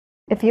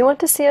If you want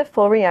to see a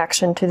full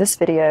reaction to this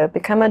video,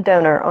 become a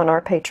donor on our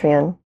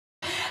Patreon.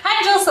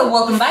 Hi Jill, so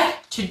welcome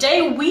back.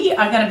 Today we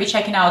are going to be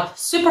checking out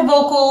super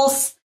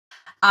vocals.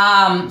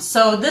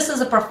 So this is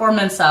a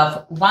performance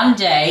of One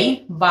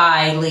Day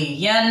by Liu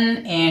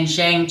Yan and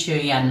Zheng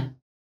Qiyuan.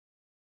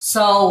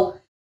 So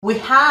we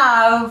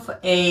have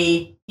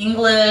a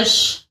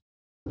English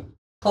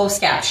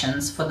closed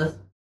captions for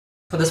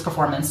this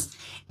performance,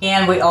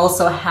 and we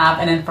also have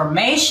an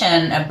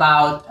information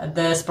about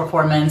this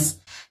performance.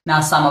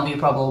 Now some of you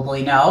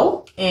probably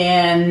know,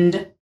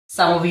 and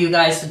some of you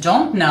guys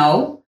don't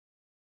know,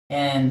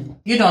 and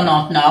you do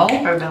not know.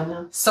 I don't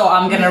know. So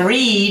I'm gonna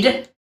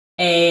read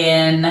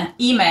an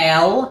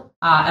email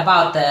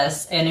about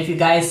this, and if you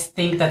guys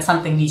think that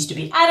something needs to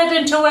be added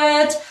into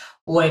it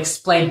or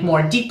explained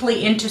more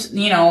deeply into,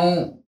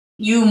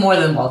 you're more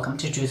than welcome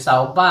to do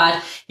so.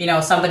 But,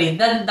 somebody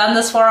done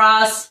this for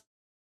us.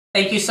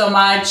 Thank you so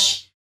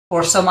much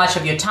for so much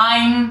of your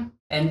time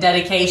and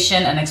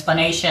dedication and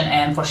explanation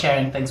and for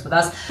sharing things with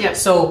us. Yep.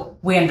 So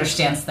we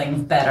understand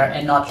things better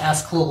and not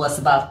as clueless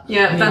about.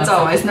 Yeah, that's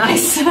always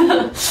nice.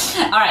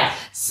 All right.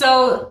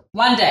 So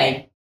One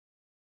Day.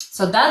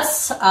 So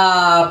that's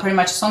pretty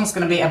much the song's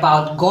going to be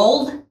about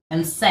gold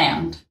and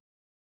sand.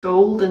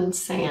 Gold and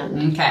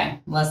sand. Okay,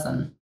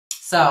 listen.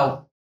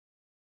 So,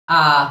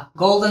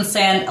 gold and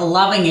sand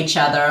loving each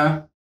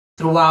other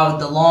throughout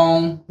the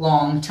long,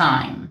 long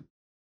time.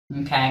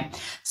 Okay,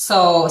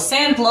 so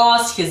Sand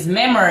lost his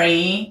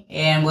memory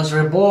and was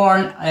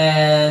reborn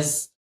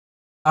as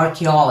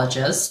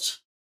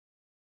archaeologist.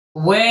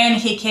 When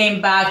he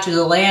came back to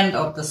the land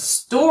of the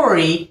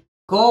story,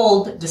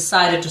 Gold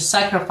decided to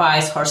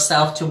sacrifice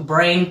herself to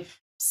bring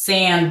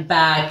Sand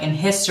back in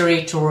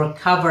history to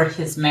recover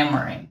his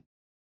memory.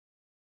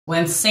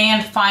 When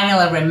Sand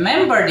finally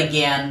remembered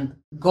again,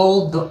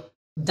 Gold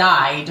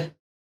died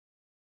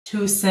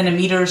 2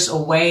 centimeters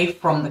away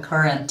from the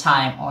current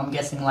time. Or I'm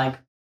guessing like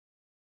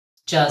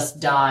just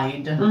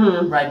died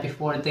right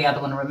before the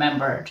other one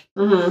remembered.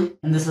 And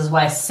this is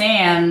why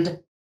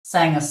Sand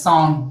sang a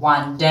song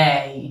One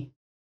Day.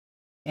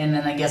 And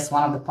then I guess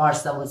one of the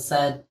parts that was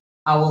said,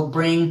 I will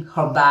bring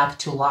her back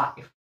to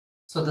life.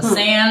 So the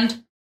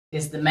sand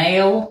is the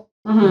male,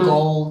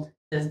 gold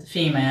is the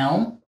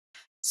female.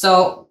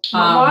 So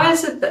why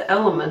is it the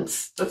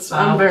elements?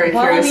 I'm very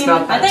curious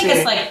about that. I think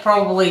it's like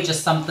probably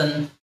just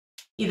something,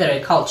 either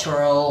a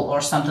cultural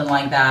or something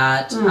like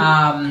that.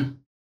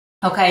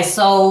 Okay,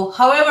 so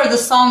however, the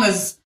song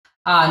is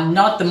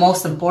not the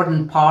most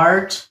important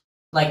part.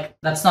 Like,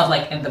 that's not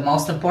like the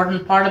most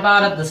important part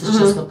about it. This is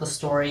just what the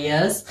story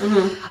is.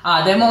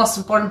 The most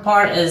important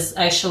part is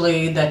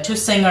actually the 2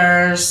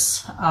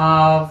 singers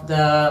of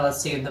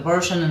the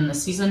version in the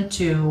season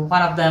 2.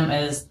 One of them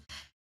is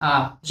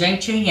Zheng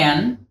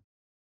Qiyuan,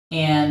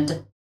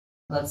 and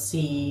let's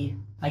see,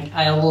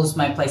 I lose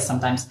my place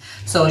sometimes.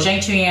 So Zheng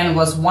Qiyuan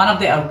was one of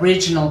the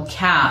original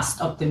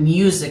cast of the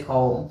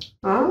musical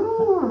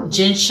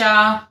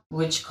Jinsha,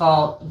 which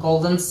called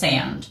Golden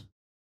Sand.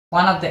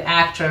 One of the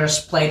actors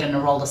played in the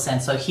role of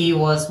Sand, so he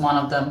was one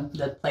of them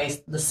that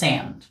plays the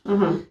Sand.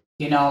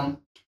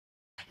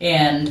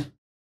 And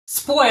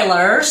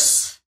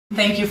spoilers,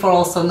 thank you for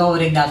also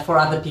noting that for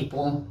other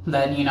people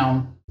that,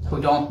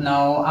 who don't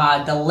know.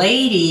 The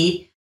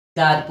lady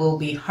that will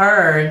be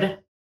heard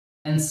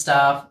and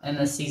stuff in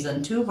the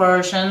season 2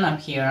 version up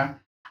here,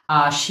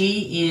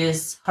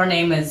 her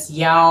name is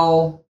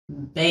Yao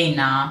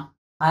Beina.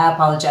 I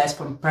apologize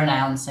for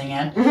pronouncing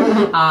it.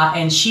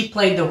 And she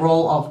played the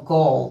role of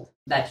Gold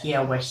that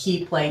year where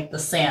he played the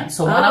Sand.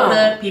 So one of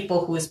the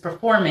people who is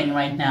performing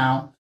right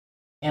now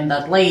and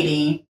that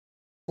lady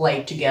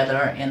played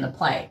together in the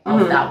play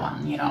of that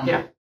one,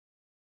 Yeah.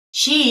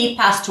 She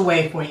passed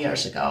away 4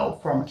 years ago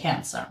from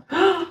cancer.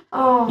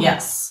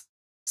 Yes.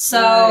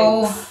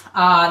 So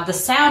the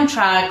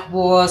soundtrack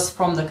was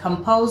from the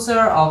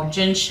composer of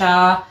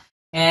Jinsha,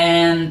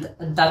 and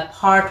that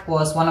part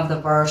was one of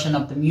the version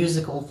of the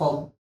musical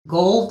for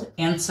Gold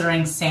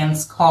Answering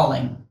Sand's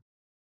Calling.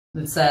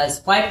 It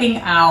says, wiping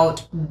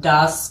out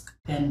dusk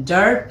and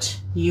dirt,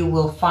 you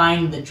will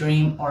find the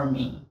dream or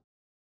me.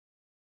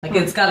 Like,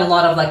 it's got a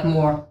lot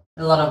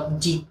of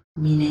deep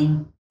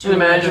meaning to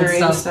imagery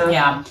and stuff.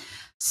 Yeah.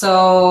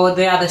 So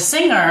the other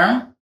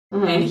singer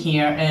in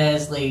here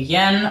is Liu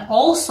Yan,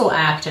 also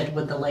acted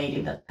with the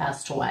lady that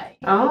passed away.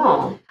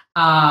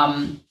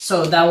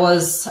 So that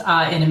was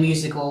in a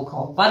musical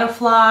called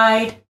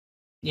Butterfly.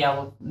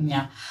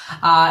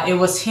 It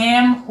was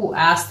him who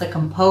asked the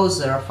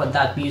composer for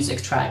that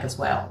music track as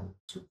well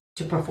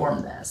to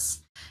perform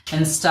this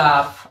and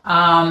stuff.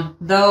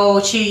 Though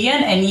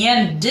Qiyuan and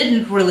Yan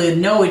didn't really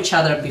know each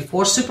other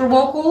before Super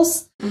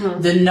Vocals,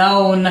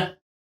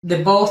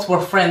 they both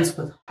were friends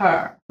with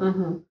her.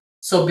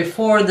 So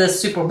before the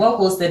Super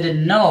Vocals, they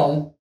didn't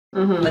know,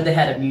 but they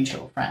had a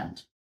mutual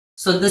friend.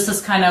 So this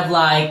is kind of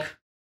like,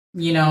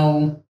 in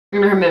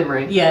her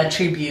memory. Yeah,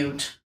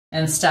 tribute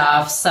and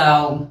stuff.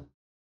 So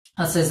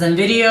this is in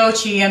video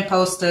Qiyuan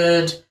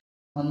posted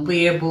on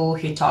Weibo.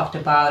 He talked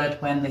about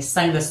it when they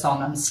sang the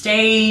song on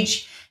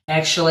stage.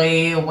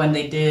 Actually, when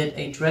they did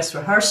a dress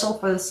rehearsal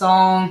for the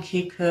song,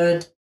 he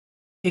couldn't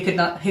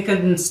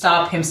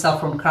stop himself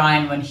from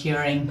crying when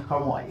hearing her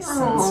voice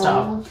and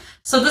stuff.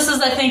 So this is,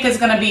 I think, is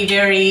going to be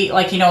very,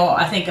 like, you know,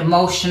 I think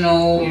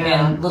emotional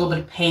and a little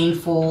bit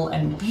painful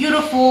and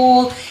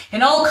beautiful,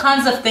 and all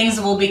kinds of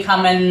things will be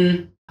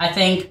coming, I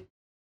think,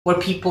 where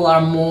people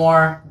are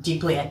more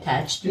deeply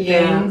attached to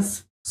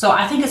things. So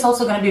I think it's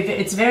also going to be,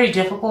 it's very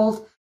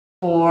difficult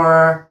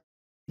for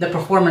the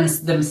performance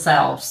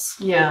themselves.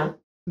 Yeah.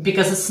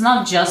 Because it's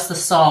not just the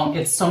song,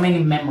 it's so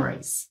many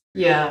memories.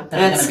 Yeah,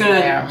 and it's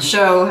going to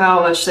show how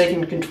much they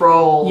can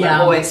control their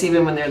voice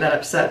even when they're that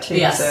upset too.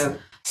 Yes.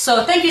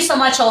 So thank you so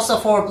much also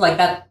for like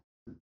that.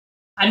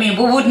 I mean,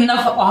 we wouldn't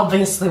have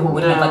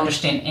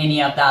understood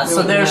any of that.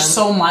 So there's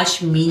so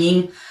much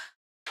meaning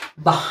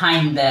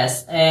behind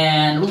this,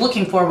 and we're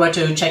looking forward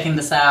to checking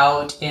this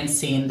out and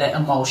seeing the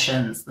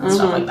emotions and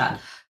stuff like that.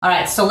 All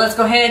right, so let's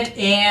go ahead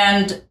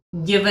and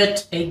give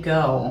it a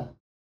go.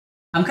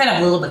 I'm kind of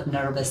a little bit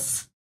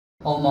nervous.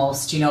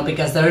 Almost, you know,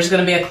 because there's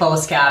going to be a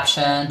closed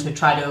caption to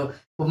try to,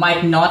 we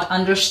might not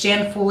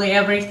understand fully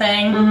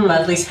everything, but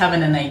at least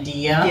having an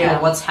idea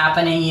of what's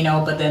happening, you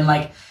know, but then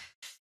like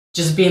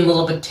just being a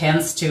little bit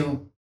tense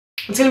to.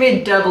 It's going to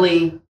be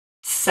doubly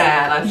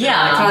sad, I feel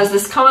like, because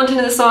this content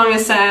of the song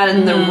is sad,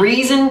 and the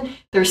reason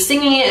they're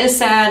singing it is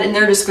sad, and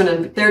they're just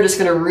going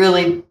to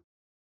really,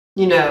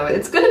 you know,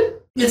 they're going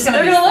to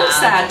look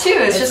sad too.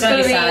 It's just going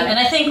to be sad. And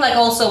I think like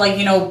also like,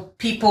 you know,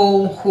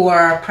 people who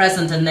are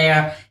present in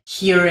there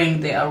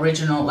hearing the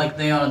original, like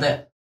the, you know,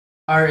 the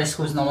artist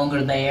who's no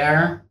longer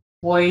there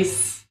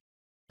voice.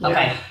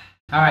 Okay.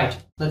 All right.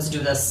 Let's do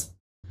this.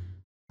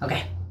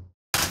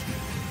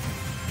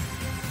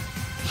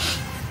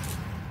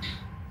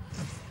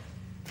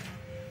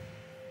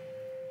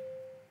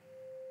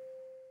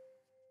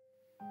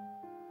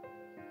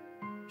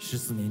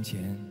 年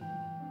前，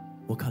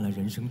我看了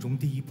人生中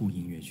第一部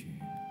音乐剧。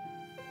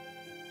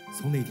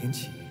从那天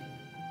起，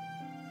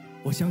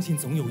我相信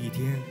总有一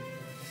天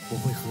我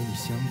会和你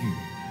相遇。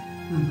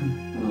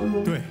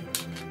对，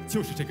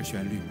就是这个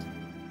旋律，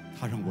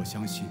它让我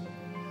相信，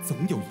总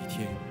有一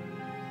天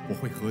我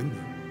会和你、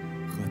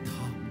和他、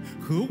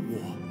和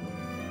我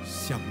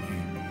相遇。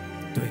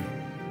对，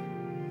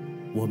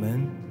我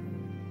们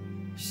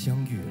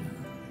相遇了。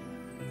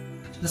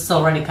This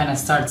already kind of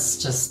starts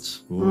just.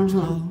 我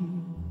常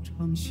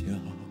常想，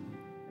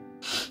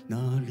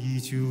那里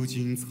究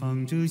竟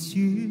藏着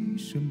些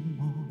什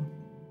么？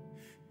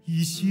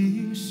一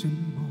些什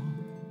么，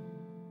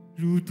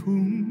如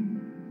同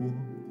我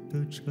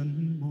的沉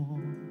默。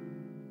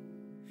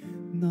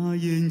那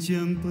岩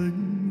浆奔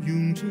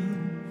涌着，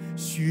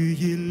血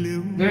液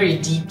流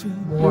Very deep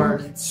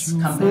words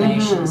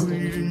combinations. 没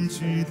人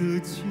知的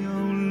角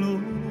落。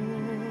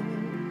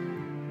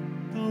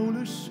到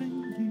了深夜，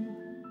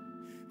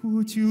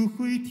我就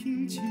会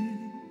听见。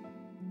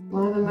A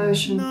lot of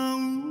emotion.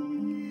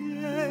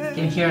 You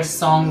can hear a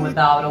song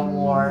without a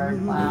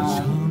word.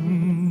 Wow.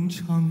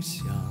 常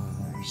想，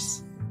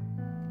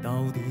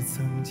到底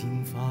曾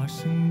经发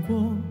生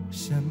过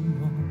什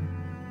么？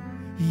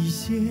一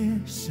些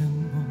什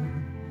么？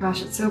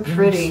 Gosh, it's so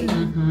pretty.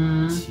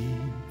 起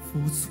伏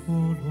错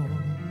落，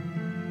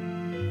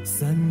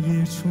三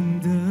叶虫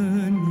的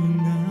呢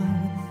喃，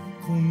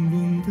空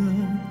笼的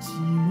寂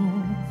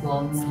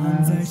寞，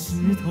藏在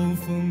石头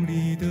缝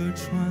里的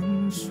传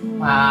说。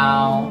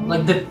 Wow,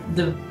 like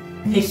the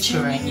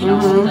picturing, you know,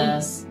 of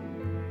this.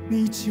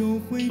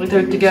 Like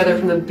they're together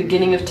from the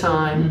beginning of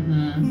time.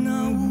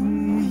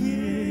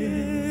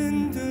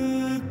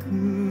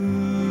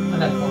 I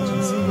got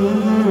gorgeous.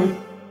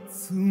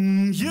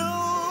 总有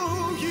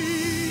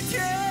一天，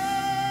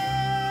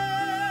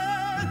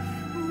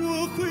我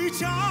会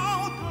找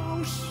到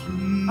什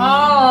么？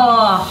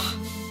 Oh.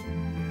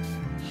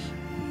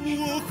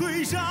 我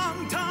会让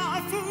它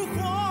复活。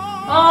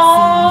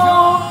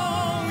 Oh.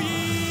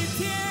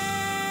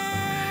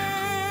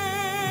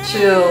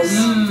 Chills.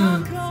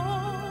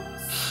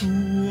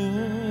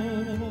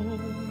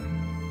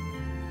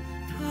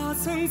 他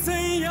曾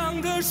怎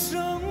样的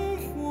生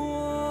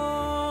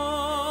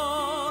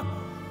活，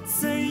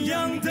怎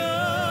样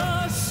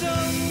的生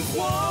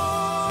活。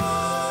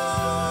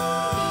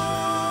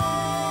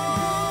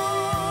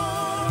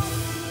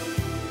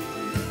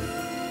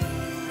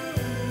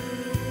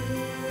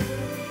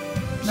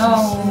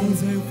No.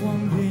 在荒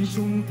野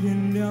中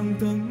点亮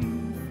灯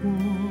火，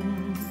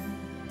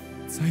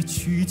在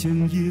曲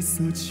间夜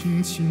色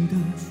轻轻地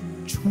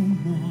触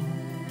摸。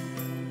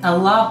 I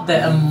love the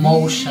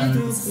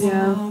emotions.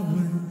 Yeah.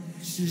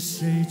 是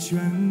谁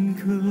镌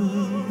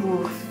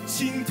刻？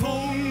心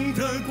痛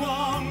的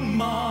光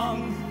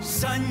芒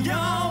闪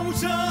耀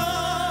着，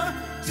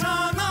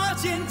刹那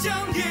间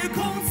将夜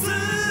空刺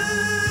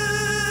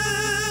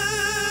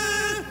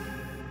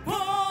破。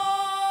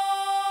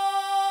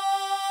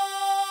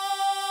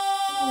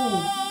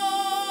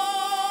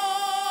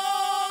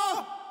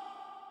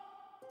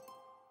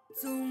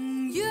总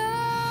有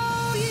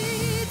一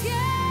天，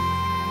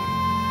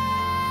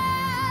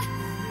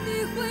你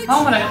会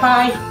I'm gonna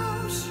cry. 知道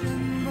什么？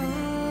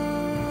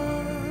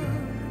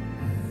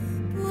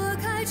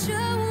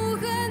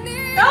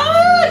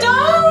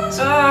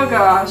 Oh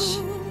gosh.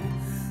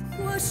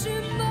 或是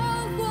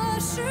梦，或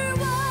是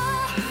我，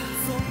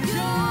总有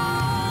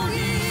一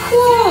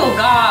Oh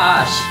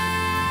gosh.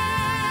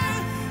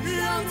 天，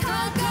让它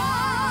告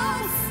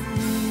诉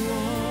我。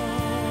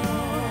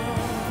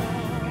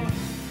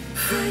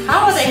 How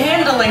are they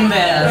handling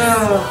this? Oh,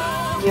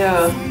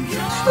 yeah.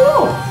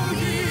 Whew.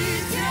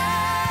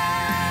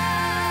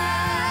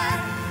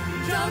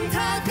 让它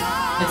告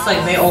诉 It's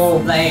like they all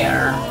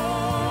there.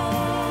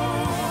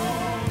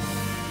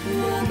 我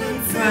们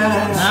在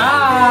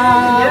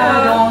Ah, Yeah.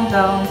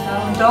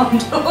 don't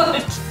do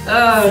it.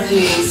 Oh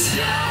jeez. 相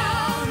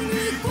遇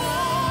过，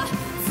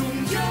总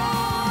有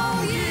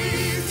一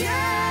天，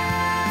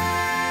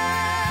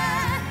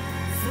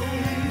总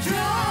有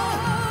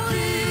一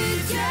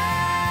天。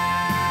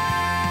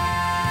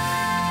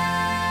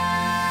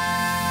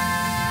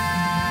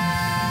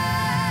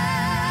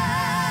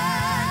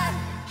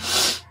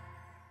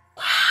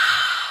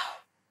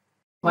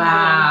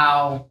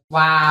 Wow,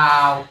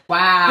 wow,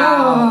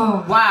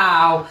 wow,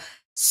 wow.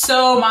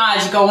 So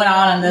much going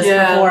on in this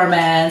Yeah.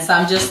 performance.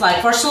 I'm just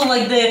like, first of all,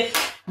 like the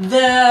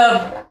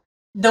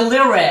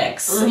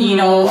lyrics, you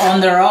know,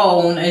 on their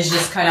own is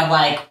just kind of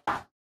like,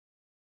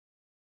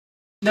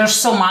 there's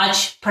so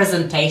much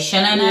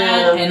presentation in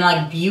Yeah. it and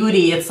like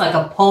beauty. It's like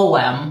a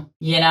poem,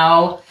 you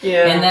know?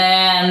 Yeah. And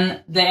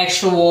then the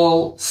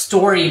actual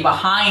story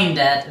behind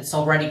it, it's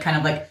already kind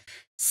of like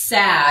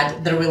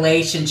sad, the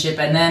relationship.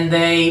 And then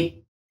they,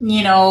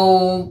 you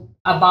know,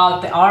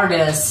 about the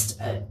artist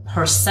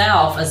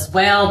herself as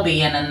well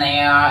being in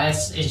there.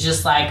 It's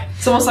just like,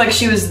 It's almost like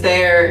she was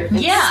there in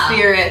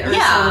spirit or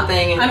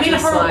something. And I mean,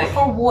 just her like,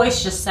 her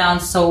voice just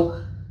sounds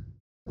so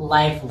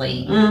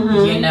lively,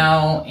 you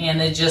know,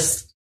 and it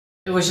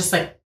was just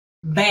like,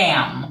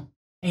 bam,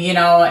 you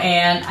know,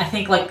 and I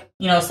think like,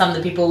 you know, some of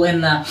the people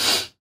in the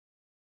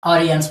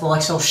audience were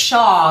like so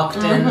shocked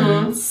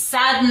and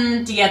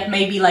saddened, yet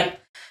maybe like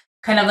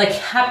kind of like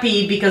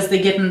happy because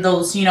they're getting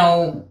those, you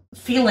know,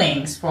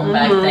 feelings from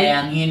back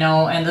then, you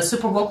know, and the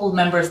super vocal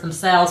members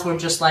themselves were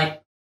just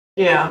like,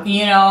 yeah.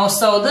 you know,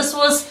 so this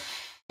was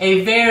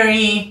a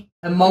very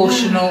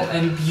emotional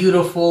and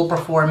beautiful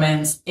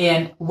performance,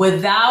 and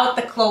without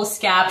the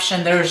closed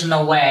caption, there's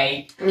no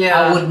way Yeah.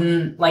 I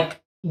wouldn't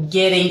like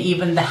getting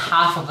even the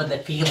half of the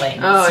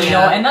feelings, Oh, you yeah.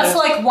 know, and that's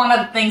like one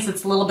of the things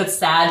that's a little bit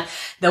sad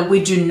that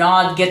we do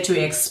not get to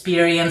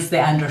experience the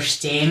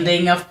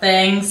understanding of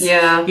things,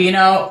 Yeah. you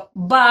know,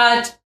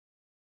 but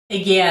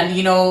again,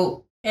 you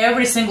know,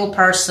 every single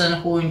person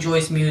who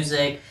enjoys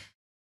music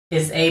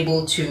is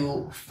able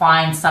to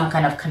find some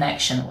kind of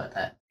connection with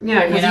it.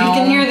 Yeah, because You know? you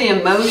can hear the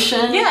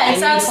emotion. Yeah, and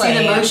exactly. you see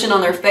the emotion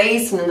on their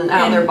face and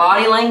out And- their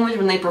body language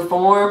when they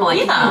perform. Like,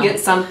 you Yeah. can get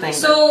something.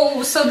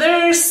 So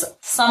there's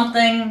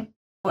something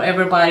for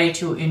everybody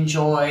to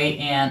enjoy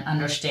and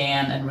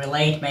understand and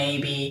relate,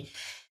 maybe,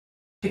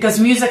 because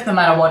music, no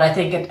matter what, I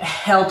think it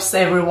helps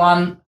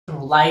everyone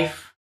through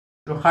life,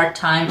 through hard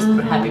times, through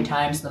happy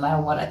times, no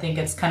matter what. I think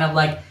it's kind of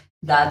like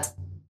that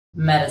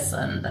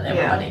medicine that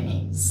everybody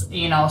needs,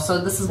 you know. So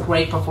this is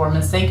great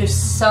performance. Thank you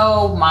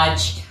so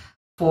much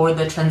for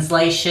the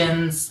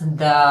translations,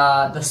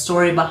 the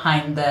story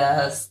behind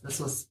this. This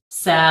was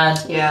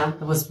sad. Yeah.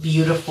 It was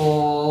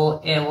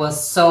beautiful. It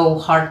was so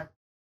heart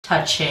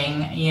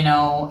touching, you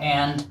know,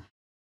 and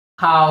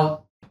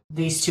how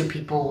these two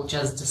people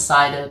just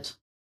decided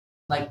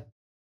like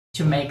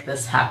to make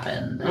this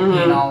happen,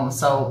 you know.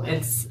 So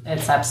it's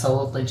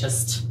absolutely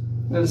just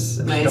It was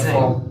amazing.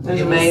 beautiful. It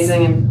was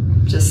amazing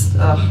and just,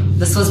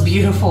 This was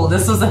beautiful.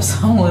 This was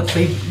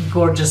absolutely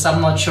gorgeous.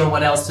 I'm not sure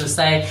what else to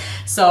say.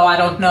 So I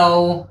don't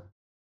know.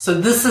 So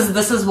this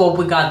is what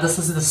we got. This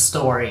is the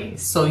story.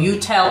 So you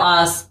tell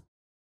us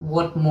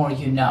what more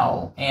you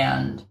know,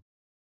 and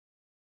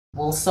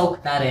we'll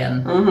soak that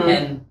in.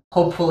 And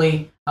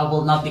hopefully I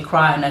will not be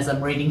crying as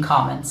I'm reading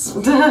comments.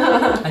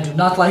 I do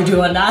not like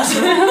doing that.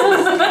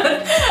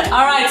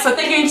 All right, so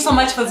thank you so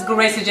much for this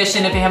great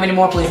suggestion. If you have any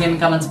more, please leave in the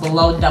comments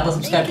below. Double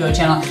subscribe to our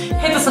channel.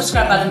 Hit the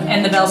subscribe button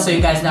and the bell so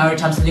you guys know every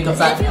time something goes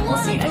up. And we'll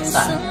see you next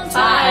time.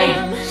 Bye.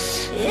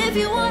 If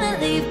you wanna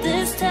leave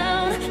this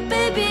town,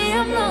 baby,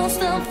 I'm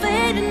lost, I'm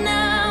fading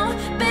now.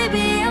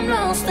 Baby, I'm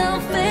lost,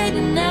 I'm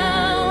fading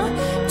now.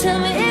 Tell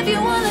me if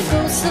you wanna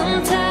go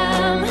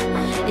sometime.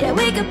 Yeah,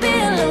 we could be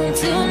alone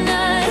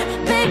tonight.